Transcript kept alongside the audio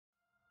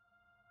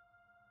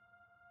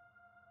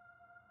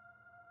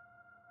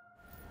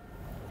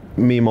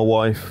Me and my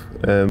wife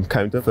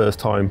came the first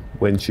time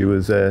when she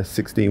was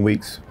 16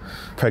 weeks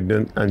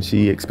pregnant and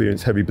she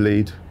experienced heavy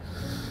bleed.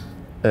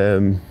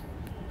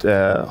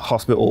 The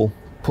hospital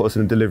put us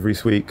in a delivery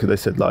suite because they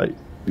said like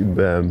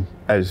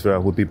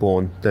Ezra would be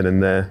born then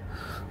and there.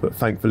 But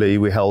thankfully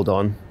we held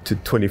on to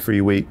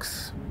 23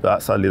 weeks.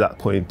 But sadly at that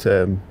point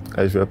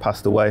Ezra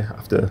passed away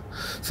after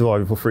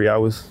surviving for 3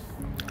 hours.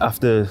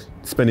 After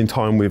spending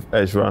time with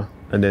Ezra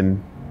and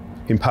then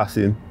him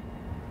passing,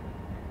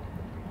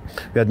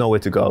 we had nowhere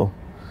to go.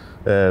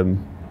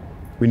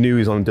 We knew he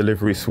was on a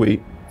delivery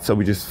suite, so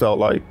we just felt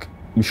like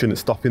we shouldn't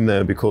stop in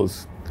there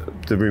because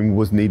the room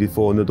was needed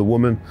for another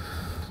woman.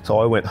 So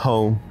I went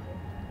home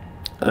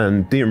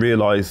and didn't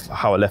realise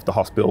how I left the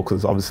hospital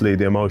because obviously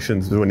the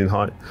emotions were running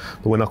high.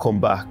 But when I come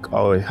back,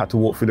 I had to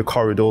walk through the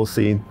corridor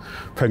seeing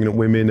pregnant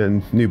women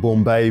and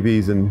newborn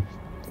babies and,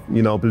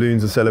 you know,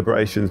 balloons and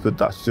celebrations, but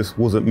that just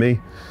wasn't me.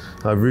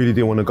 I really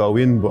didn't want to go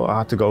in, but I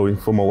had to go in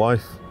for my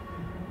wife.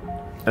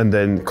 And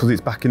then, because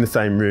it's back in the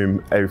same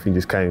room, everything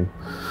just came.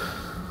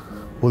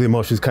 All the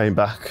emotions came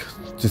back,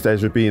 just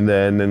Ezra being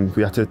there, and then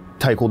we had to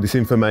take all this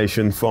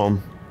information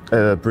from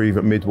a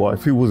bereavement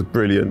midwife, who was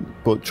brilliant,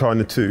 but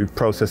trying to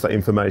process that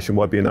information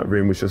while being in that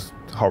room was just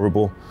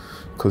horrible,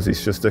 because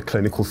it's just a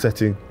clinical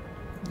setting.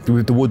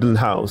 With the Woodland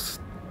House,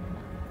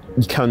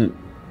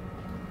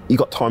 you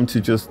got time to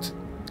just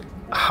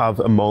have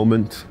a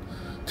moment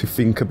to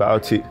think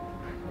about it,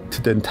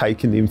 to then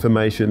take in the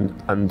information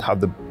and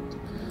have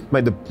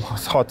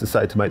it's hard to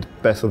say to make the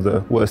best of the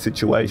worst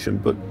situation,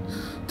 but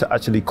to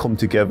actually come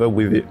together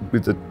with it,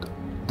 with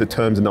the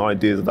terms and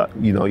ideas that,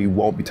 you know, you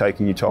won't be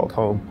taking your child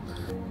home.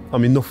 I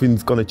mean,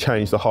 nothing's gonna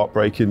change the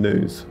heartbreaking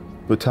news,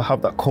 but to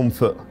have that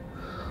comfort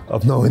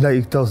of knowing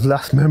that those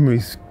last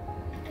memories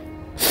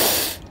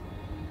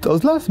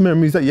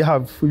that you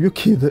have with your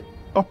kid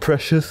are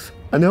precious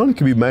and they only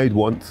can be made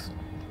once.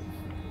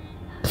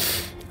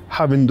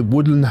 Having the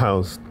Woodland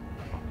House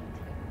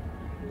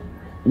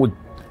would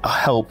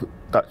help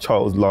that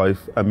child's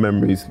life and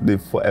memories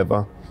live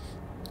forever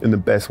in the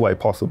best way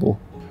possible.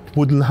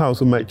 Woodland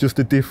House will make just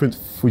a difference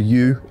for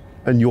you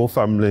and your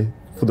family,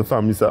 for the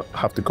families that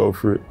have to go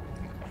through it.